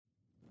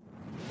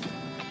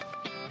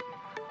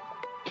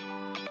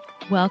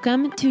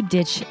Welcome to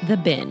Ditch the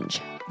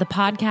Binge, the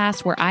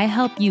podcast where I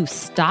help you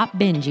stop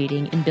binge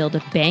eating and build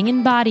a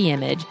banging body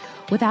image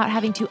without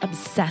having to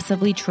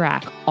obsessively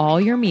track all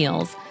your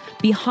meals,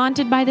 be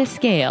haunted by the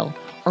scale,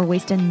 or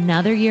waste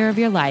another year of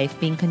your life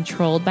being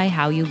controlled by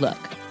how you look.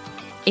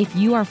 If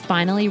you are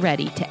finally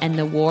ready to end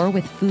the war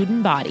with food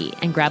and body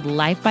and grab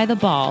life by the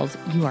balls,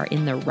 you are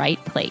in the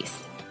right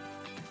place.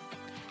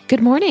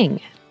 Good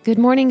morning. Good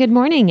morning, good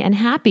morning, and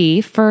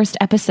happy first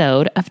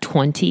episode of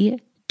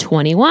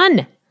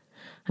 2021.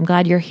 I'm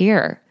glad you're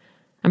here.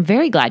 I'm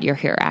very glad you're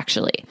here,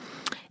 actually.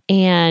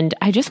 And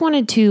I just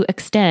wanted to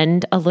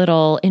extend a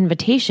little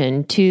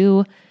invitation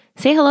to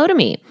say hello to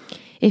me.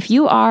 If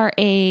you are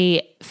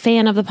a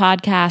fan of the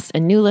podcast, a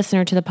new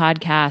listener to the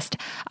podcast,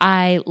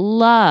 I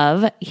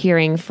love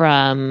hearing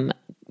from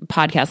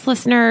podcast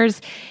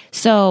listeners.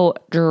 So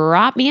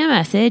drop me a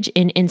message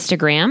in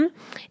Instagram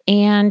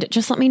and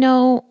just let me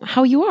know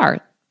how you are.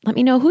 Let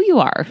me know who you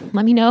are.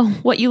 Let me know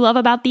what you love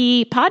about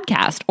the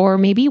podcast or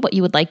maybe what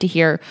you would like to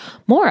hear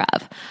more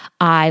of.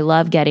 I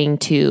love getting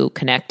to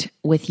connect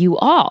with you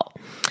all.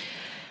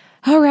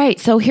 All right,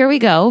 so here we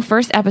go.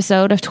 First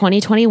episode of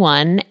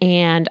 2021.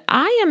 And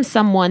I am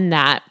someone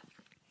that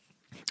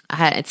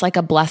it's like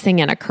a blessing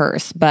and a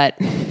curse, but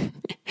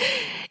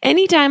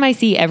anytime I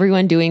see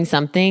everyone doing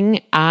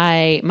something,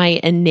 my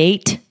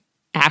innate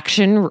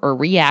action or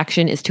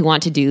reaction is to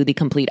want to do the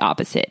complete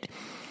opposite.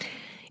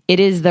 It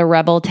is the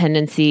rebel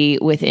tendency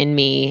within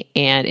me,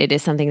 and it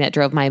is something that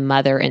drove my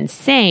mother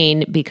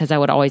insane because I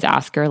would always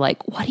ask her,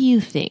 like, what do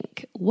you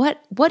think? What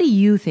do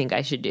you think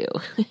I should do?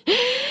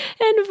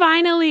 And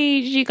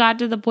finally, she got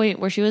to the point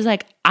where she was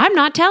like, I'm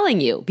not telling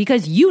you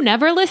because you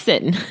never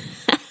listen.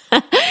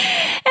 And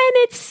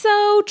it's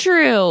so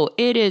true.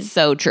 It is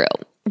so true.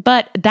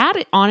 But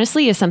that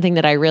honestly is something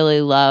that I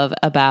really love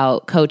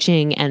about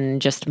coaching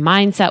and just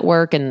mindset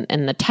work and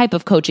the type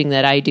of coaching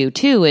that I do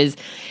too is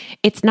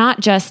it's not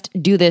just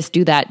do this,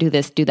 do that, do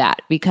this, do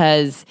that,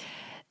 because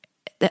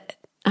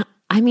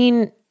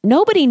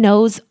nobody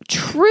knows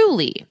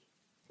truly,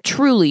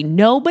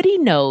 nobody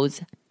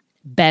knows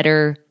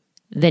better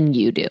than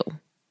you do.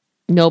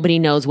 Nobody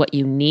knows what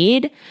you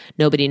need.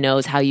 Nobody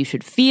knows how you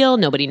should feel.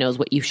 Nobody knows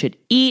what you should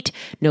eat.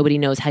 Nobody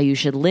knows how you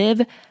should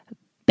live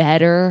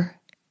better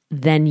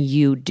than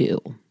you do.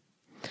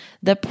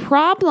 The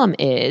problem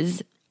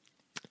is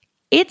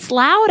it's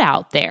loud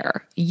out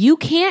there. You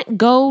can't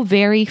go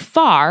very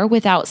far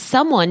without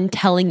someone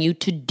telling you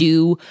to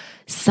do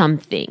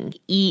something,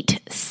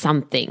 eat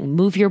something,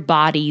 move your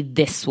body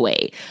this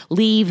way,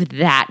 leave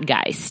that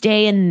guy,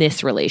 stay in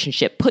this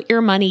relationship, put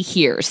your money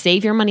here,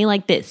 save your money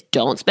like this,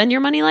 don't spend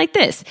your money like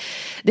this.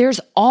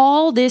 There's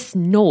all this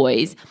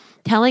noise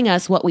telling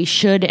us what we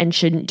should and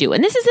shouldn't do.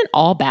 And this isn't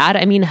all bad.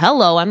 I mean,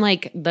 hello, I'm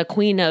like the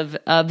queen of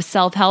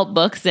self-help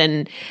books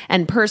and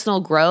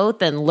personal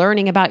growth and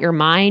learning about your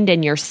mind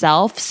and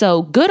yourself.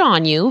 So good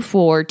on you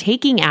for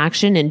taking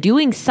action and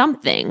doing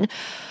something.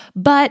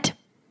 But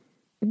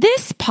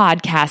this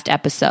podcast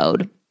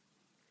episode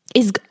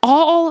is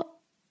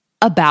all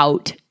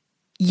about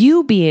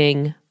you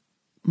being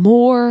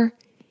more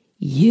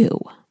you.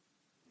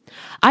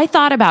 I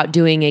thought about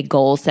doing a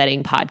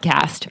goal-setting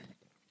podcast.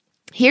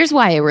 Here's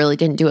why I really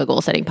didn't do a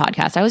goal-setting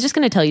podcast. I was just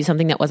going to tell you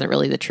something that wasn't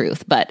really the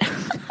truth, but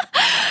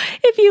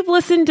if you've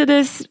listened to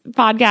this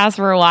podcast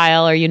for a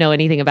while or you know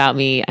anything about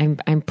me,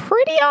 I'm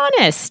pretty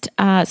honest.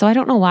 So I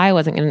don't know why I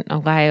was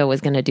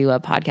going to do a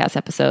podcast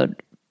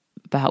episode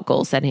about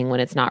goal setting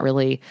when it's not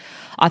really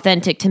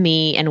authentic to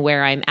me and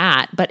where I'm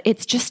at, but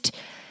it's just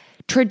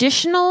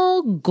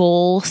traditional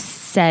goal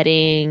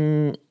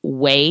setting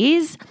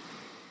ways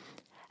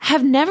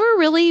have never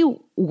really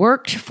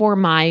worked for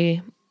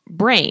my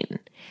brain.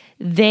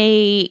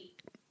 They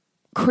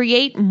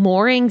create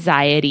more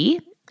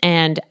anxiety.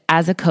 And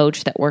as a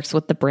coach that works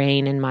with the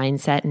brain and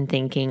mindset and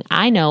thinking,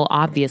 I know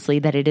obviously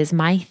that it is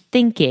my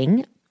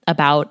thinking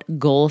about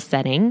goal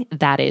setting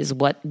that is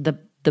what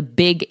the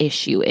big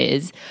issue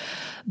is.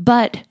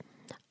 But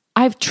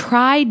I've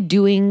tried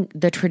doing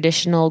the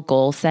traditional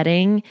goal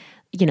setting,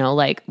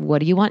 like what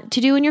do you want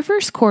to do in your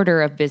first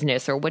quarter of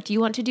business? Or what do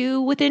you want to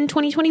do within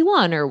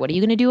 2021? Or what are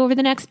you going to do over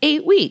the next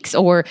 8 weeks?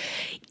 Or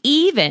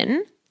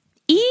even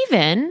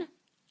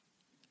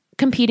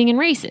competing in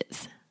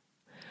races.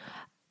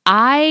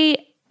 I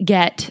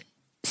get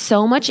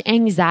so much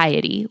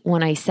anxiety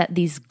when I set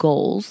these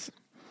goals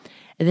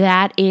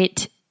that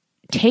it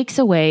takes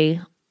away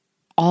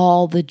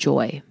all the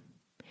joy.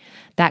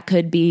 That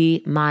could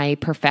be my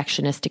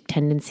perfectionistic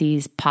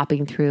tendencies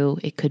popping through.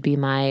 It could be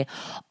my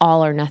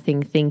all or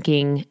nothing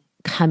thinking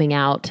coming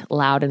out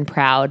loud and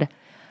proud.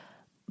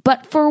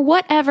 But for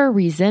whatever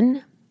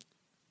reason,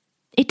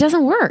 it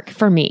doesn't work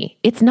for me.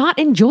 It's not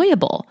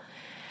enjoyable.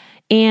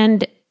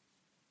 And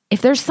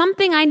if there's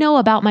something I know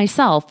about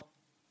myself,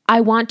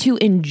 I want to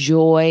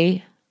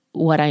enjoy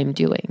what I'm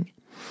doing.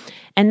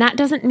 And that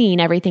doesn't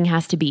mean everything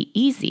has to be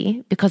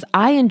easy, because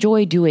I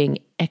enjoy doing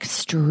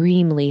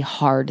extremely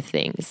hard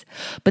things.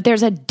 But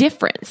there's a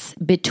difference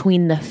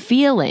between the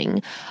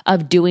feeling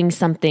of doing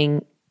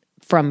something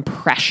from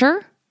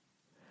pressure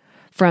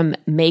from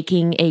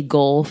making a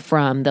goal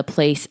from the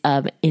place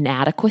of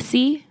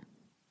inadequacy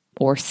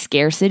or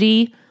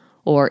scarcity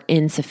or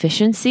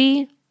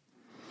insufficiency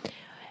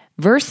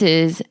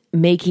versus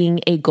making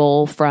a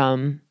goal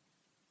from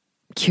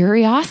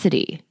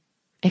curiosity,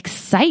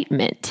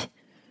 excitement,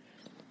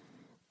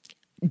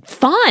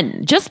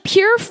 fun, just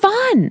pure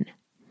fun.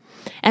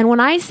 And when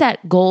I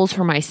set goals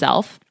for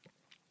myself,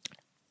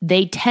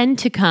 they tend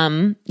to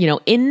come,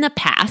 in the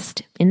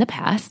past,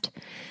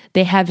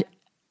 they have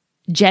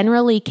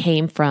generally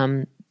came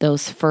from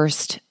those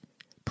first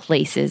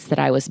places that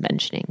I was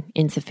mentioning: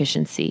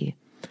 insufficiency,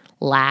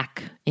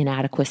 lack,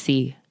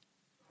 inadequacy.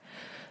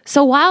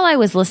 So while I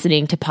was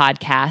listening to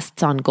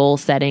podcasts on goal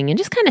setting and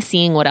just kind of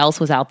seeing what else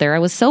was out there, I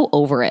was so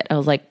over it. I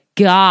was like,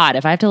 God,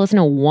 if I have to listen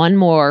to one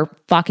more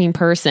fucking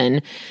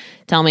person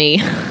tell me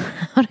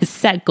how to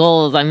set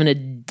goals, I'm going to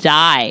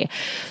die.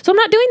 So I'm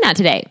not doing that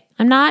today.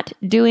 I'm not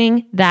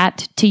doing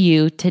that to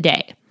you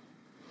today.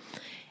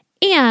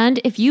 And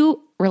if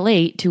you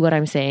relate to what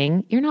I'm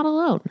saying, you're not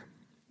alone.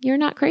 You're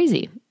not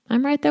crazy.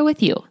 I'm right there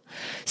with you.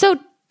 So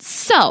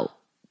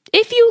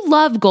if you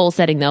love goal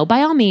setting though,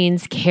 by all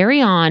means, carry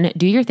on,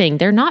 do your thing.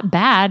 They're not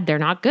bad. They're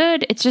not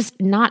good. It's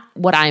just not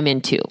what I'm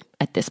into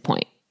at this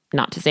point.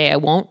 Not to say I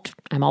won't.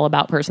 I'm all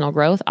about personal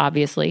growth,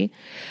 obviously.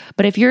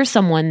 But if you're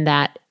someone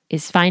that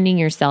is finding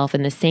yourself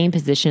in the same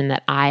position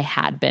that I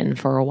had been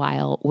for a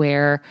while,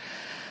 where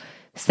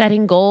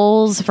setting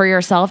goals for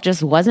yourself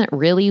just wasn't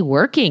really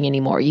working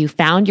anymore. You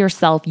found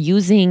yourself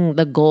using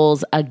the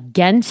goals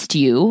against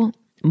you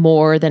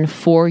more than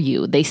for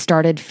you. They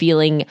started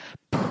feeling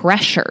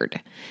pressured.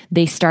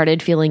 They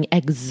started feeling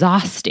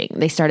exhausting.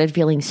 They started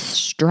feeling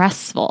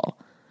stressful.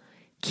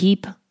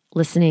 Keep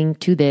listening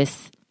to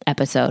this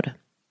episode.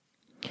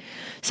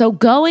 So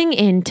going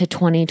into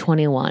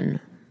 2021,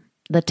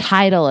 the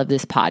title of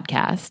this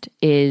podcast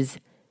is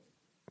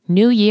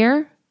New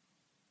Year,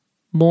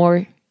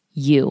 More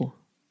You.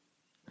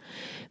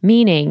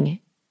 Meaning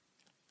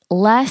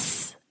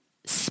less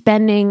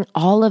spending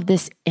all of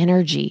this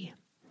energy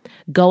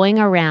going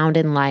around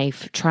in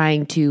life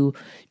trying to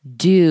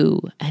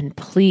do and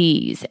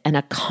please and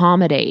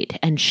accommodate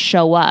and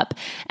show up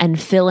and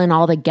fill in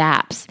all the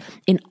gaps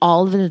in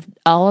all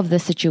of the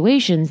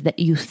situations that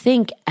you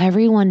think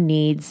everyone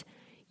needs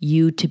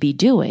you to be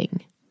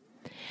doing.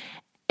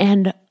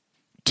 And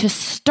to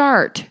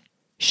start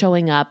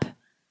showing up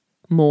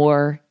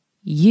more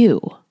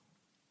you.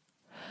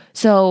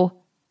 So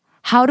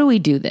how do we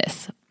do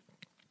this?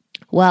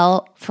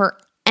 Well, for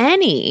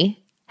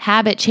any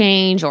habit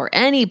change or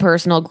any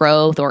personal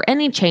growth or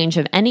any change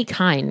of any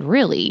kind,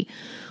 really,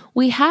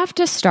 we have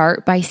to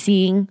start by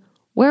seeing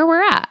where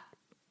we're at.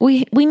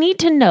 We need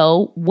to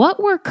know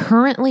what we're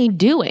currently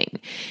doing,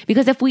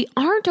 because if we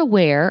aren't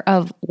aware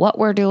of what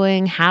we're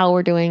doing, how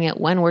we're doing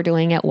it, when we're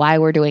doing it, why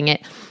we're doing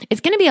it,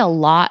 it's going to be a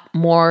lot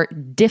more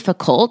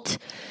difficult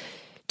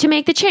to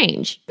make the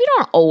change. You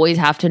don't always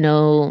have to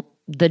know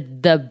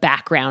the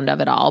background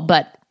of it all,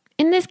 but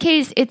in this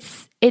case,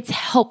 it's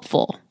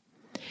helpful,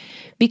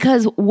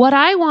 because what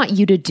I want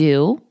you to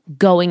do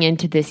going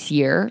into this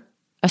year,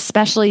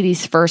 especially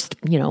these first,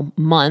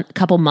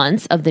 couple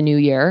months of the new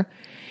year,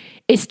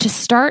 is to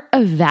start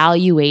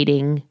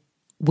evaluating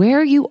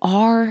where you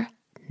are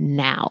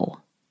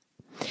now.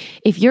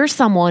 If you're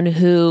someone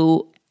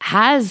who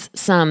has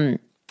some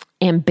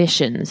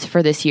ambitions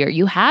for this year,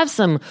 you have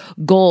some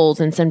goals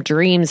and some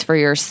dreams for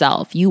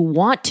yourself, you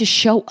want to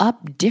show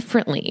up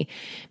differently.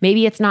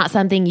 Maybe it's not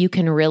something you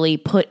can really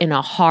put in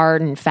a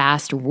hard and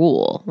fast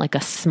rule, like a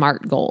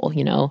SMART goal,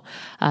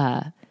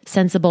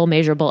 sensible,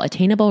 measurable,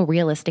 attainable,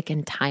 realistic,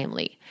 and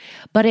timely.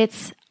 But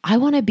I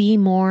want to be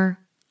more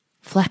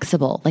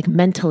flexible, like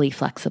mentally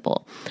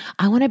flexible.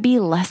 I want to be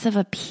less of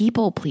a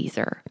people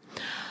pleaser.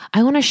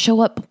 I want to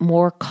show up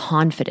more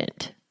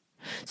confident.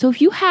 So if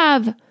you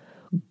have,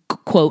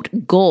 quote,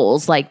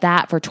 goals like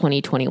that for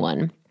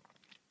 2021,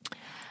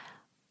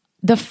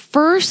 the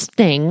first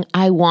thing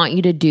I want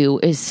you to do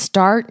is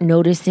start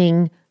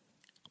noticing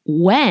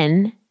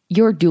when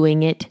you're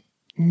doing it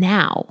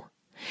now.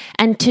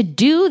 And to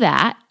do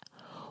that,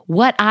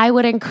 what I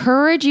would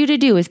encourage you to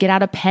do is get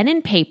out a pen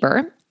and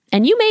paper.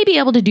 And you may be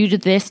able to do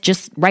this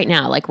just right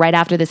now, like right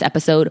after this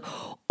episode,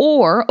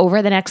 or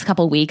over the next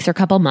couple weeks or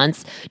couple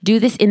months, do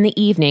this in the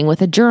evening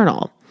with a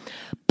journal.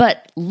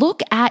 But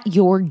look at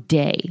your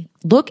day.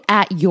 Look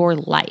at your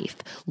life.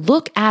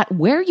 Look at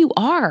where you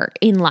are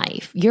in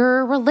life,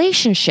 your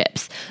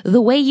relationships,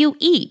 the way you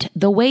eat,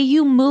 the way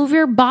you move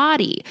your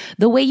body,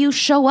 the way you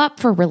show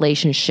up for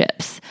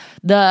relationships,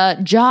 the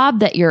job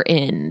that you're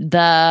in,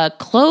 the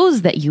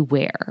clothes that you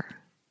wear.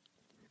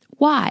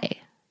 Why?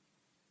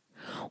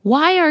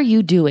 Why are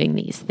you doing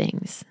these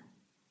things?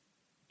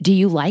 Do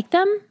you like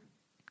them?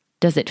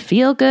 Does it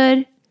feel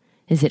good?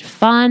 Is it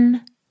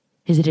fun?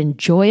 Is it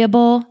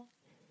enjoyable?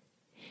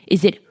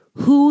 Is it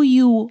who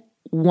you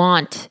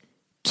want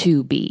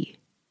to be?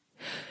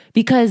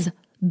 Because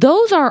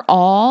those are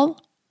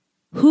all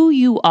who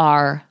you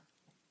are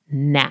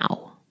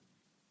now.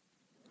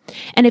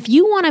 And if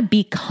you want to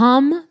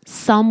become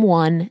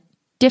someone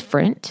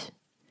different,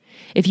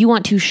 if you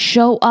want to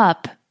show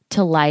up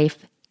to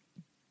life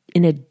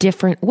in a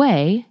different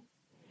way,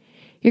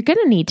 you're going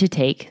to need to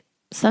take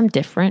some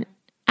different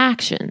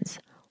actions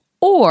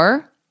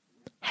or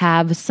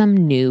have some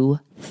new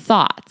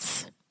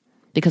thoughts.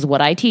 Because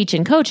what I teach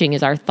in coaching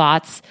is our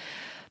thoughts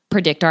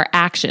predict our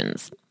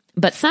actions.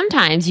 But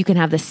sometimes you can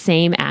have the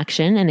same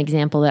action. An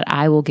example that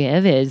I will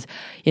give is,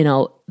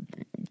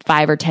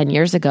 5 or 10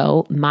 years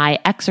ago, my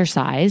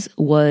exercise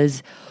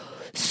was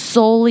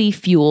solely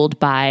fueled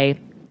by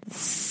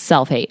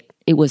self-hate.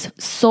 It was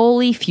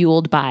solely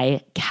fueled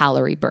by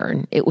calorie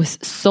burn. It was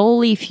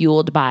solely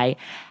fueled by,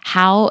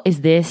 how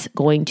is this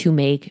going to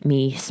make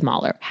me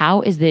smaller?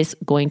 How is this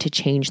going to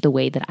change the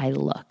way that I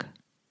look?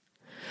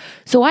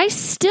 So I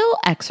still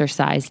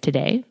exercise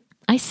today.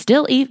 I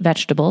still eat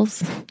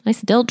vegetables. I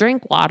still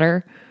drink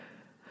water.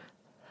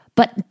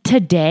 But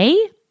today,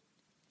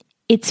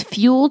 it's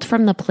fueled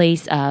from the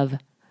place of,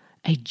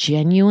 I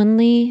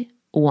genuinely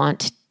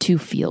want to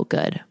feel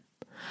good.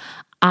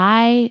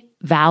 I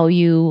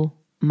value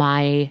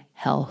my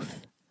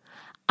health.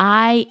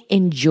 I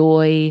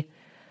enjoy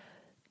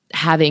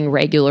having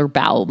regular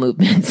bowel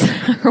movements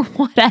or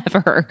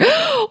whatever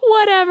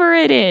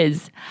it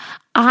is.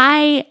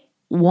 I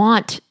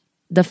want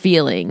the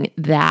feeling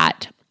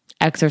that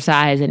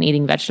exercise and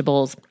eating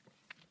vegetables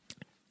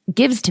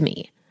gives to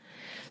me.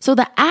 So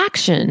the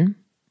action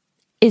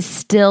is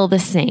still the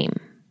same,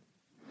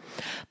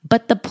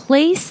 but the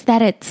place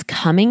that it's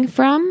coming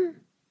from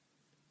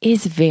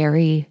is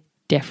very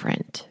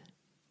different.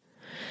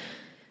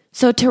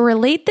 So to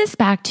relate this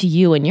back to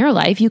you in your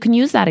life, you can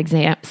use that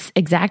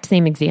exact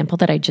same example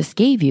that I just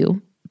gave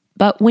you.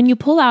 But when you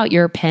pull out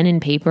your pen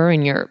and paper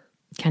and you're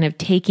kind of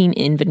taking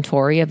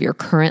inventory of your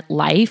current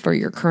life or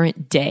your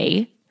current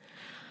day,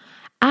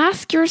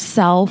 ask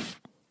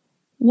yourself,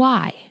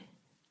 why?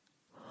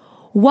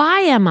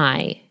 Why am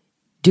I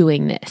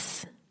doing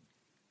this?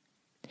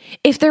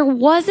 If there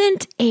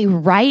wasn't a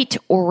right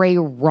or a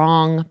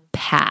wrong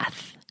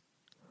path,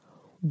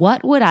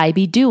 what would I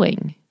be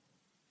doing?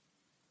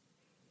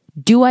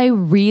 Do I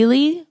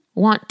really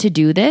want to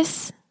do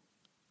this?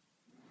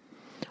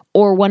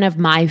 Or one of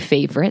my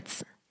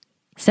favorites,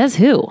 says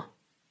who?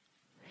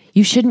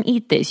 You shouldn't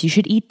eat this. You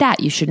should eat that.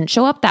 You shouldn't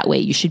show up that way.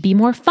 You should be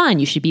more fun.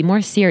 You should be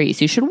more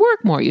serious. You should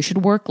work more. You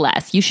should work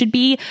less. You should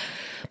be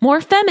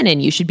more feminine.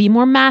 You should be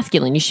more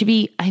masculine. You should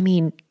be,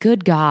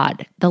 good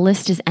God, the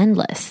list is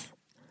endless.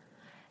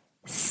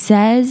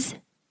 Says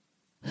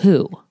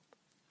who?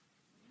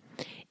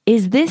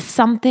 Is this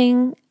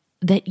something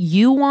that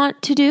you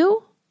want to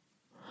do?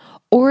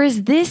 Or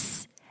is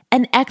this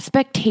an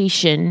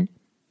expectation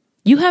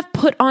you have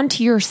put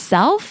onto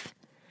yourself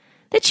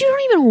that you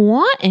don't even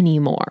want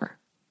anymore?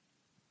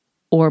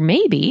 Or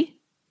maybe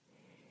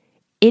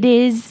it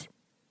is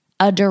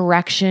a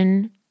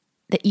direction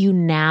that you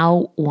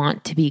now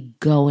want to be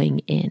going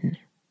in.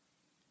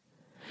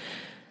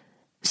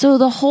 So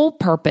the whole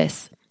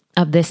purpose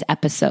of this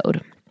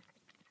episode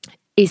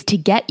is to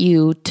get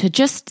you to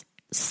just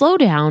slow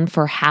down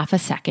for half a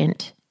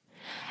second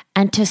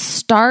and to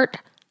start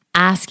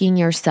asking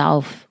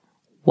yourself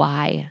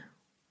why.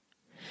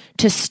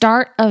 To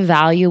start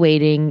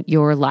evaluating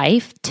your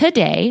life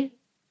today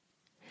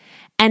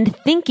and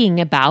thinking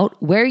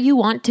about where you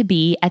want to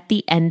be at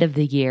the end of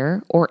the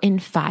year or in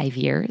 5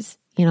 years.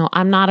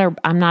 I'm not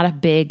a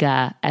big,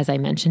 as I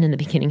mentioned in the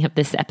beginning of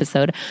this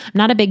episode, I'm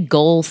not a big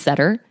goal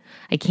setter.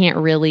 I can't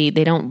really,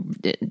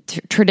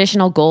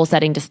 traditional goal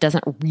setting just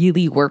doesn't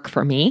really work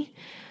for me.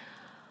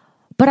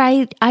 But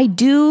I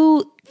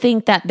do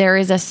think that there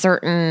is a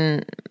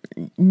certain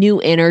new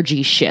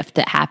energy shift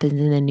that happens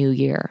in the new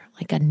year,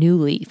 like a new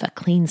leaf, a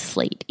clean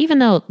slate, even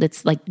though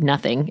it's like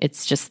nothing.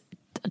 It's just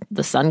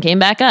the sun came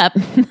back up.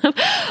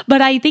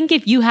 But I think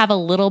if you have a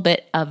little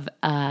bit of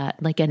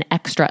like an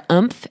extra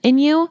oomph in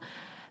you,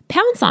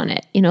 pounce on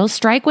it,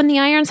 strike when the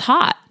iron's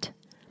hot.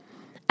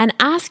 And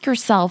ask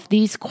yourself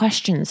these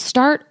questions.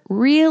 Start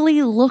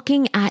really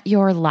looking at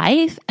your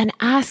life and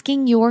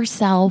asking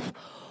yourself,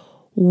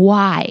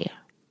 why?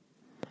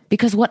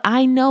 Because what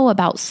I know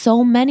about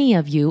so many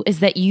of you is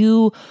that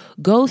you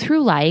go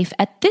through life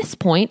at this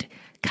point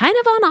kind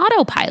of on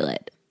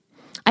autopilot.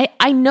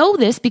 I know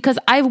this because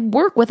I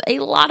work with a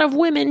lot of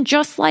women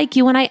just like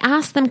you, and I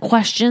ask them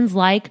questions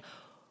like,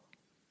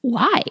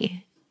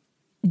 why?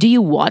 Do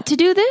you want to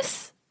do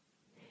this?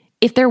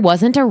 If there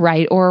wasn't a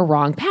right or a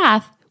wrong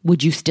path,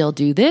 would you still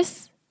do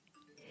this?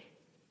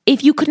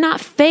 If you could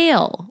not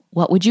fail,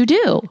 what would you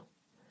do?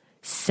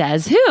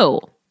 Says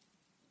who?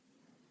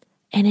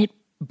 And it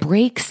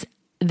breaks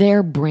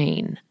their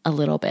brain a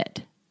little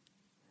bit.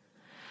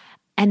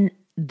 And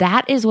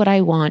that is what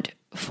I want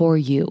for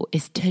you,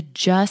 is to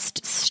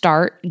just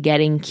start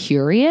getting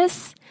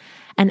curious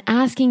and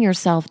asking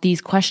yourself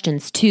these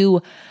questions,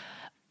 to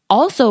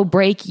also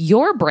break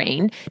your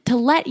brain, to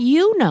let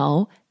you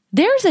know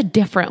there's a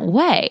different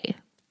way.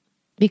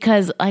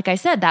 Because like I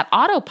said, that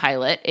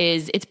autopilot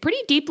it's pretty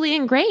deeply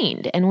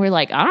ingrained. And we're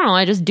like, I don't know,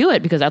 I just do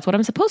it because that's what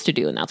I'm supposed to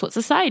do. And that's what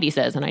society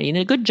says. And I need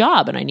a good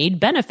job and I need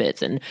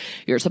benefits. And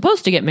you're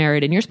supposed to get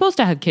married and you're supposed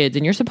to have kids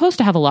and you're supposed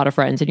to have a lot of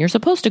friends and you're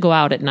supposed to go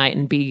out at night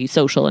and be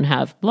social and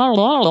have blah,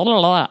 blah, blah, blah,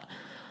 blah.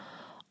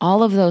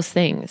 All of those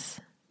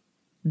things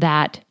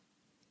that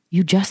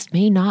you just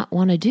may not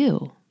want to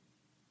do.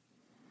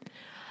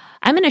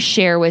 I'm going to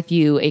share with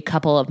you a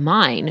couple of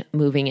mine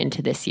moving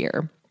into this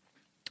year.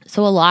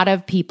 So a lot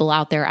of people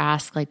out there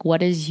ask, like,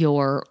 what is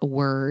your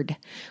word?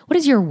 What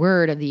is your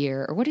word of the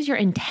year? Or what is your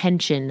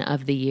intention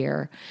of the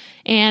year?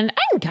 And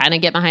I can kind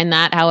of get behind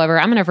that. However,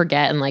 I'm going to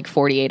forget in like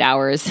 48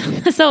 hours.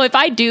 So if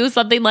I do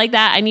something like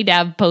that, I need to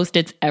have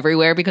Post-its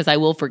everywhere because I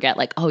will forget,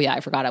 like, oh yeah, I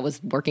forgot I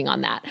was working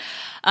on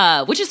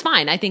that, which is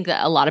fine. I think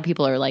that a lot of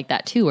people are like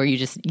that too, or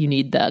you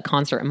need the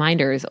constant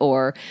reminders.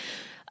 Or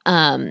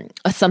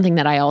something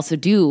that I also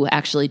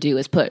actually do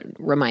is put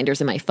reminders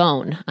in my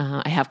phone.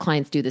 I have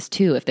clients do this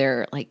too. If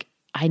they're like,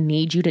 I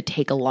need you to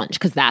take a lunch,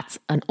 because that's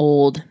an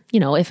old,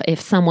 if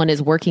someone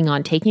is working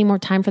on taking more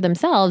time for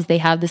themselves, they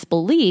have this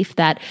belief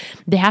that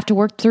they have to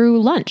work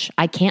through lunch.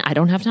 I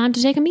don't have time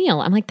to take a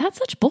meal. I'm like, that's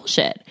such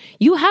bullshit.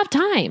 You have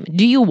time.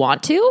 Do you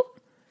want to?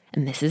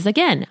 And this is,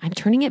 again, I'm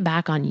turning it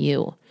back on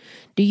you.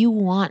 Do you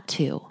want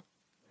to?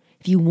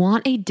 If you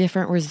want a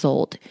different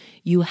result,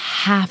 you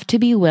have to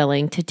be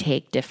willing to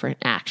take different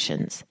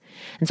actions.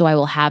 And so I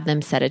will have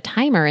them set a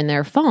timer in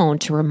their phone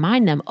to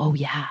remind them, oh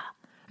yeah,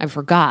 I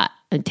forgot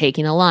I'm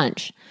taking a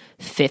lunch,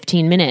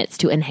 15 minutes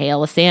to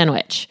inhale a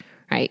sandwich,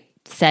 right?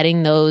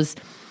 Setting those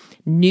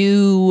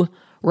new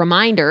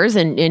reminders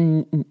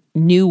and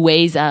new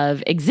ways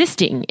of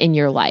existing in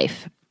your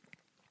life.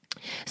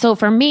 So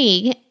for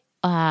me,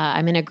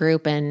 I'm in a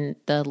group and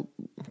the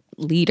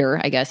leader,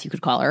 I guess you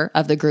could call her,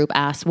 of the group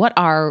asked what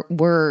our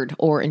word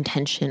or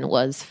intention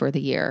was for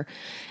the year.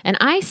 And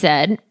I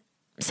said,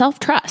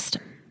 self-trust.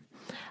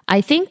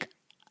 I think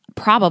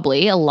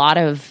probably a lot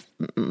of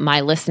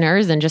my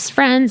listeners and just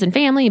friends and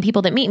family and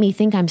people that meet me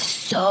think I'm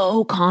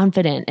so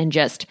confident and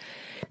just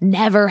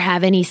never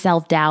have any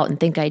self-doubt and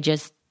think I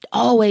just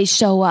always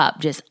show up,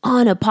 just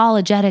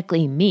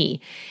unapologetically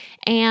me.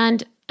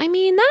 And I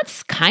mean,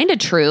 that's kind of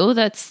true.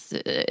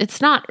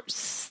 It's not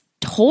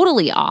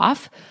totally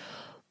off.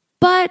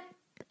 But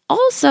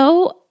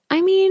also,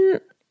 I mean,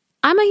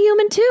 I'm a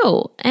human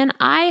too, and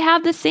I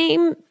have the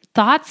same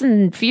thoughts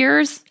and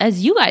fears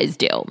as you guys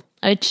do,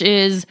 which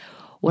is,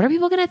 what are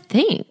people going to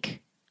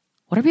think?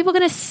 What are people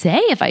going to say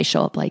if I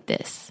show up like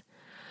this?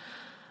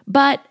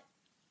 But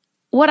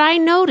what I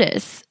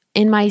notice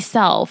in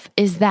myself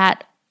is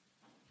that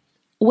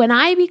when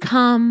I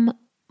become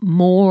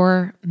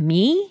more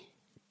me,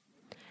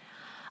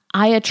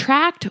 I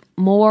attract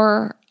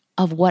more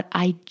of what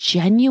I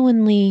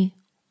genuinely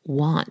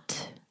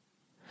want.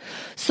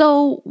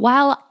 So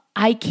while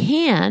I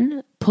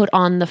can put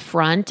on the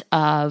front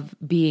of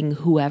being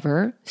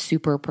whoever,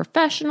 super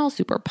professional,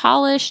 super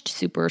polished,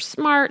 super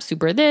smart,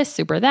 super this,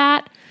 super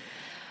that,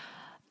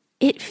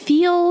 it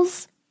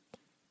feels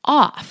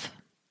off.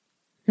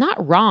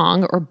 Not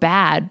wrong or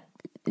bad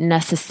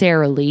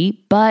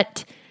necessarily,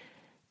 but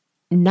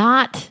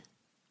not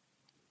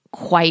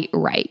quite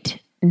right.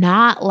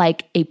 Not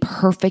like a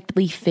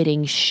perfectly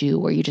fitting shoe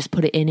where you just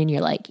put it in and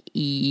you're like,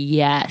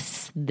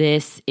 yes,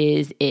 this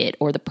is it.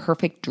 Or the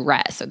perfect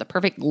dress or the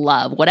perfect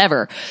glove,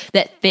 whatever,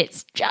 that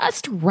fits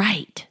just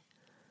right.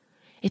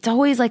 It's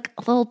always like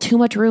a little too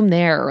much room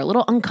there or a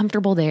little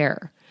uncomfortable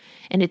there.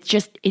 And it's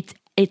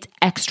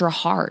extra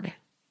hard.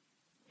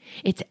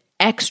 It's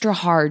extra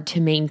hard to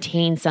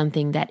maintain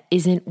something that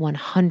isn't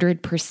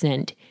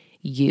 100%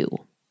 you.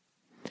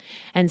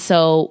 And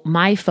so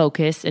my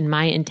focus and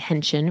my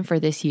intention for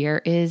this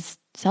year is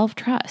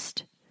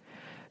self-trust.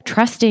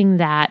 Trusting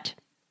that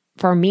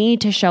for me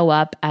to show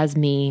up as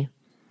me,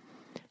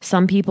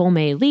 some people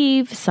may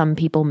leave, some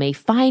people may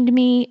find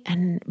me,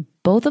 and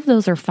both of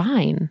those are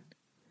fine.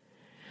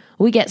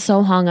 We get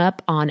so hung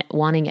up on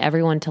wanting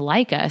everyone to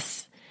like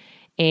us,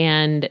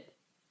 and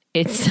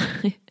it's...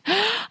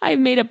 I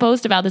made a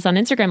post about this on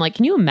Instagram. Like,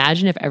 can you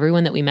imagine if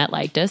everyone that we met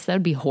liked us? That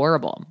would be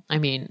horrible. I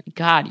mean,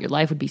 God, your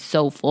life would be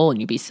so full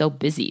and you'd be so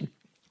busy.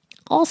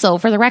 Also,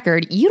 for the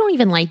record, you don't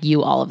even like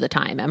you all of the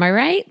time. Am I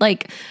right?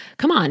 Like,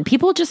 come on,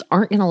 people just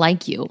aren't going to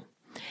like you.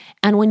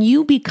 And when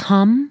you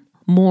become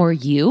more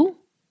you,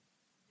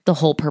 the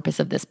whole purpose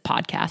of this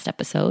podcast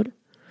episode,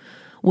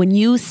 when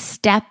you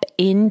step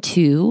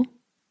into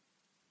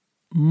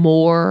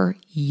more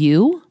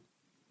you,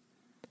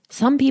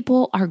 some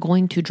people are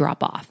going to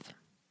drop off.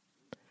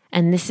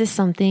 And this is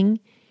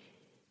something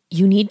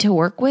you need to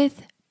work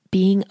with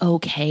being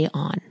okay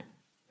on.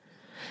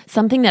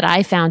 Something that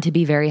I found to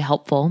be very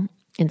helpful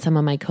in some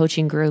of my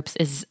coaching groups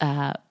is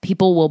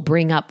people will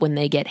bring up when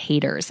they get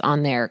haters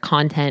on their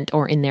content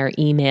or in their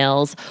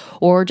emails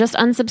or just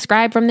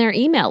unsubscribe from their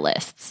email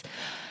lists.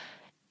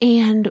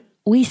 And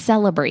we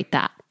celebrate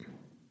that.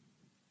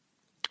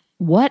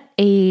 What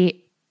a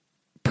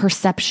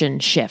perception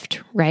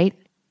shift, right?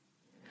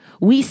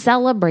 We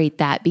celebrate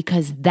that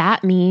because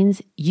that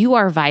means you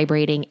are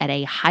vibrating at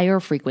a higher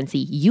frequency.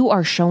 You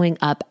are showing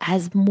up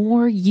as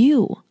more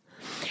you.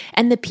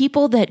 And the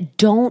people that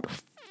don't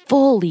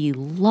fully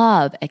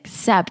love,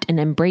 accept, and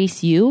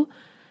embrace you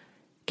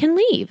can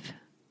leave.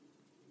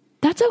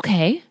 That's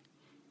okay.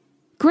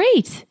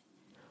 Great.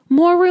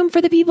 More room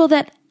for the people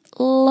that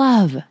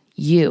love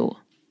you.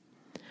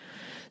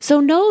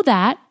 So know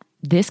that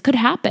this could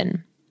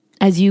happen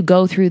as you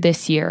go through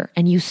this year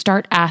and you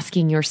start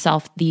asking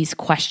yourself these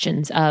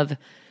questions of,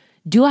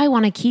 do I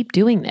want to keep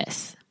doing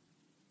this?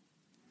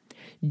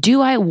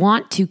 Do I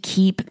want to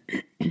keep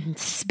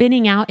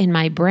spinning out in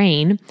my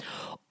brain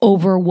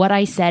over what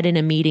I said in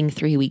a meeting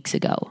 3 weeks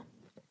ago?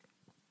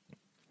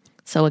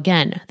 So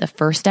again, the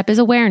first step is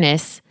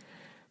awareness.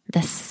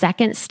 The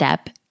second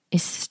step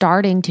is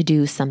starting to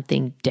do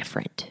something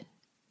different.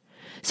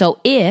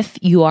 So if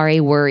you are a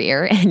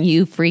worrier and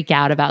you freak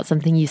out about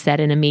something you said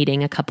in a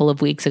meeting a couple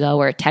of weeks ago,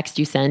 or a text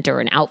you sent,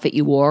 or an outfit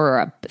you wore, or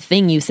a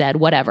thing you said,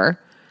 whatever,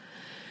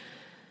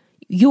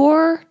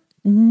 your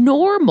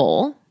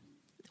normal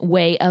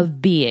way of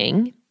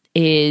being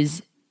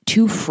is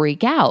to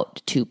freak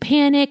out, to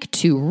panic,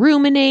 to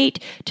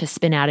ruminate, to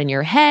spin out in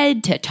your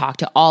head, to talk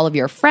to all of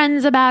your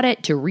friends about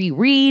it, to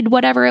reread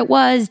whatever it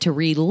was, to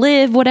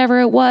relive whatever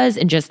it was,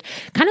 and just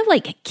kind of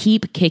like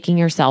keep kicking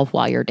yourself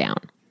while you're down.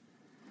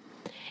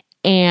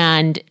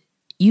 And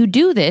you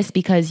do this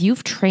because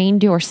you've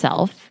trained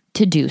yourself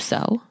to do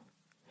so.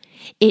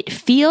 It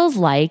feels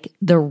like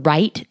the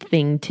right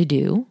thing to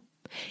do.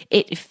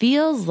 It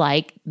feels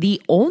like the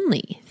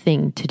only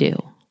thing to do.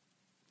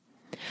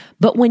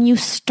 But when you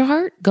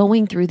start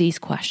going through these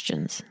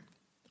questions,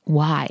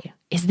 why?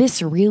 Is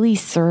this really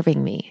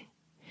serving me?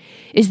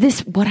 Is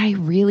this what I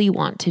really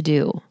want to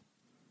do?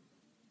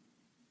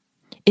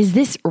 Is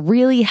this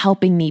really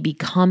helping me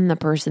become the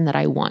person that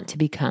I want to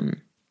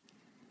become?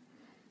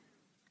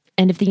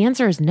 And if the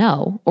answer is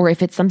no, or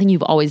if it's something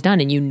you've always done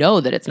and you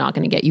know that it's not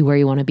going to get you where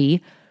you want to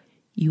be,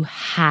 you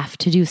have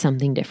to do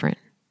something different.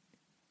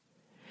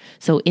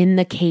 So in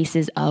the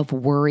cases of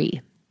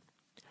worry,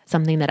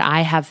 something that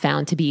I have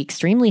found to be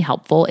extremely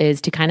helpful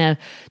is to kind of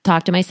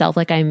talk to myself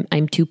like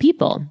I'm two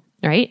people,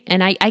 right?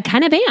 And I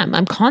kind of am.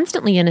 I'm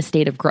constantly in a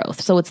state of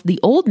growth. So it's the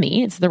old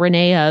me. It's the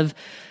Renee of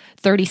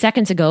 30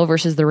 seconds ago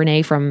versus the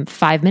Renee from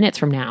 5 minutes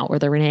from now, or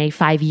the Renee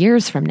 5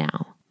 years from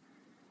now.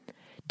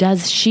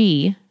 Does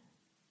she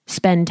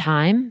spend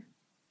time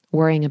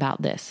worrying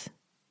about this?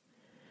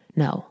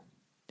 No,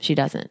 she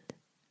doesn't.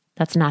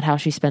 That's not how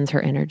she spends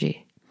her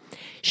energy.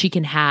 She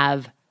can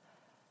have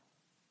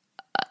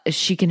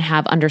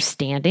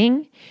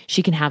understanding.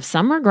 She can have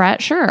some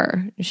regret.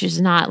 Sure. She's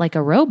not like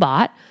a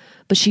robot,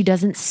 but she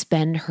doesn't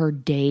spend her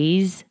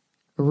days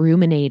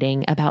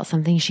ruminating about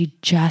something she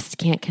just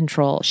can't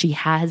control. She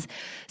has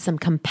some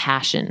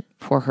compassion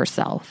for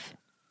herself.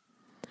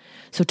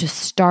 So to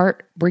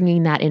start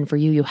bringing that in for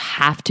you, you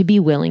have to be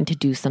willing to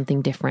do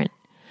something different.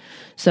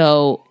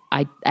 So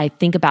I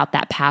think about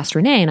that past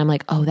Renee and I'm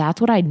like, oh, that's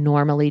what I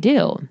normally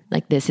do.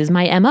 Like, this is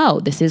my MO.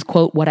 This is,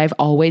 quote, what I've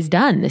always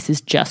done. This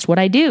is just what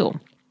I do.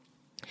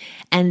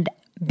 And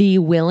be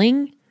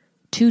willing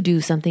to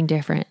do something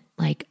different.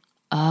 Like,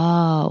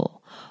 oh,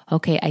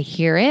 okay, I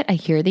hear it. I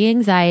hear the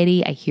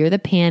anxiety. I hear the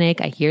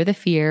panic. I hear the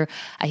fear.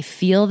 I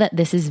feel that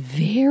this is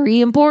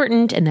very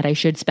important and that I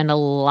should spend a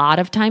lot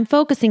of time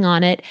focusing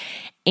on it.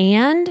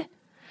 And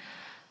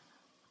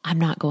I'm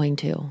not going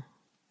to.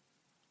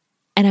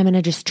 And I'm going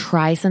to just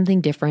try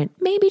something different,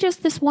 maybe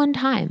just this one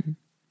time.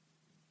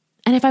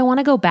 And if I want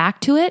to go back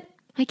to it,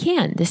 I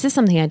can. This is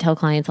something I tell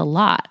clients a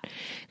lot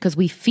because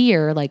we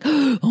fear like,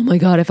 oh my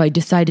God, if I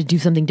decide to do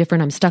something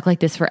different, I'm stuck like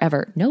this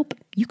forever. Nope.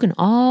 You can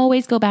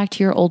always go back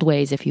to your old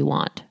ways if you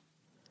want.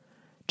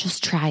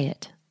 Just try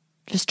it.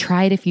 Just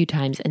try it a few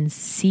times and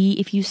see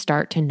if you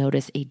start to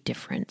notice a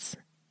difference.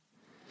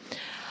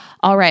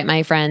 All right,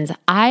 my friends,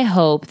 I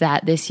hope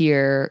that this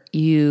year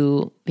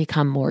you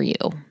become more you.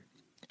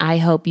 I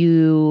hope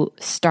you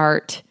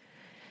start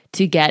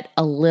to get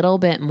a little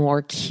bit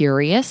more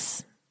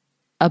curious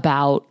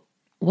about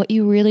what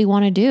you really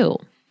want to do,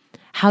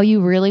 how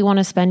you really want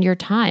to spend your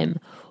time,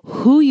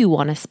 who you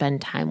want to spend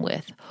time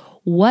with,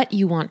 what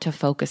you want to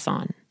focus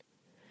on.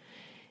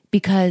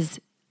 Because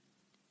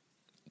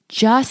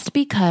just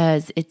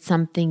because it's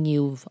something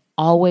you've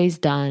always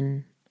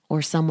done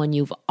or someone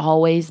you've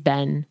always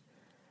been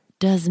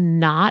does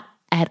not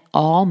at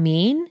all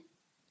mean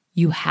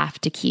you have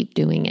to keep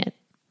doing it.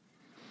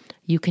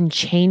 You can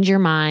change your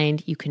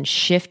mind, you can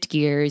shift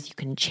gears, you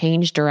can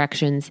change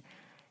directions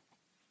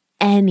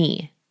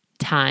any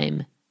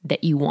time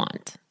that you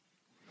want.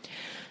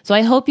 So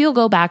I hope you'll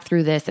go back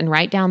through this and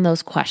write down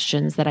those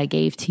questions that I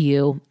gave to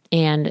you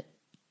and,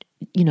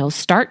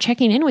 start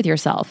checking in with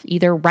yourself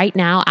either right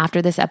now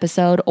after this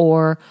episode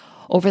or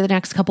over the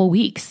next couple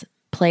weeks.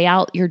 Play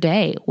out your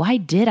day. Why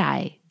did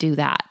I do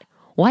that?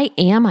 Why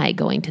am I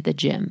going to the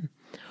gym?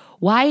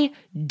 Why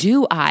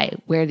do I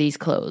wear these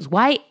clothes?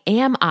 Why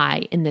am I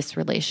in this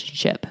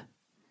relationship?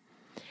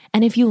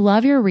 And if you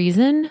love your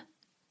reason,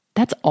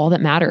 that's all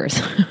that matters.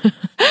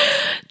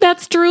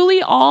 That's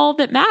truly all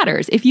that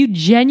matters. If you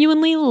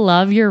genuinely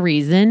love your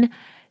reason,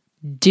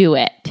 do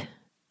it.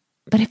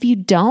 But if you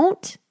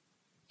don't,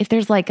 if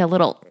there's like a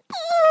little,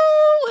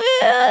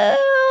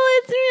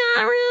 it's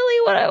not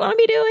really what I want to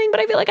be doing, but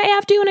I feel like I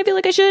have to and I feel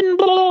like I shouldn't,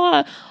 blah, blah,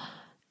 blah.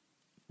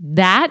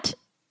 That,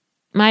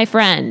 my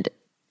friend,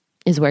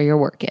 is where your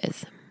work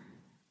is.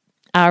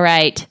 All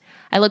right.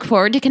 I look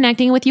forward to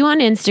connecting with you on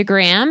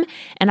Instagram,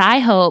 and I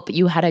hope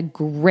you had a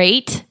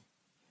great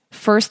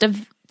first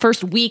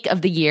week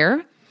of the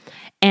year,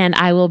 and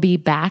I will be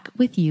back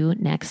with you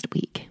next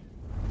week.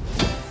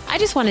 I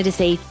just wanted to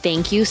say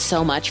thank you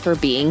so much for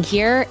being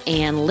here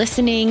and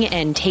listening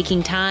and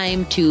taking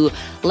time to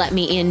let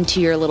me into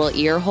your little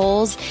ear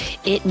holes.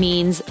 It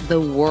means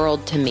the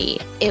world to me.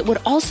 It would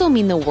also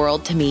mean the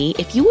world to me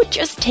if you would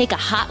just take a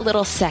hot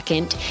little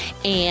second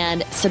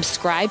and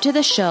subscribe to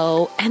the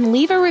show and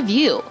leave a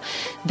review.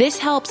 This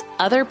helps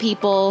other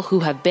people who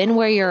have been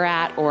where you're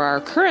at or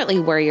are currently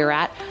where you're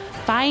at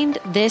find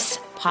this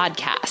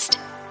podcast.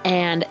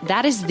 And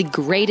that is the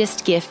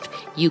greatest gift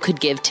you could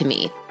give to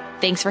me.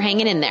 Thanks for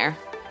hanging in there.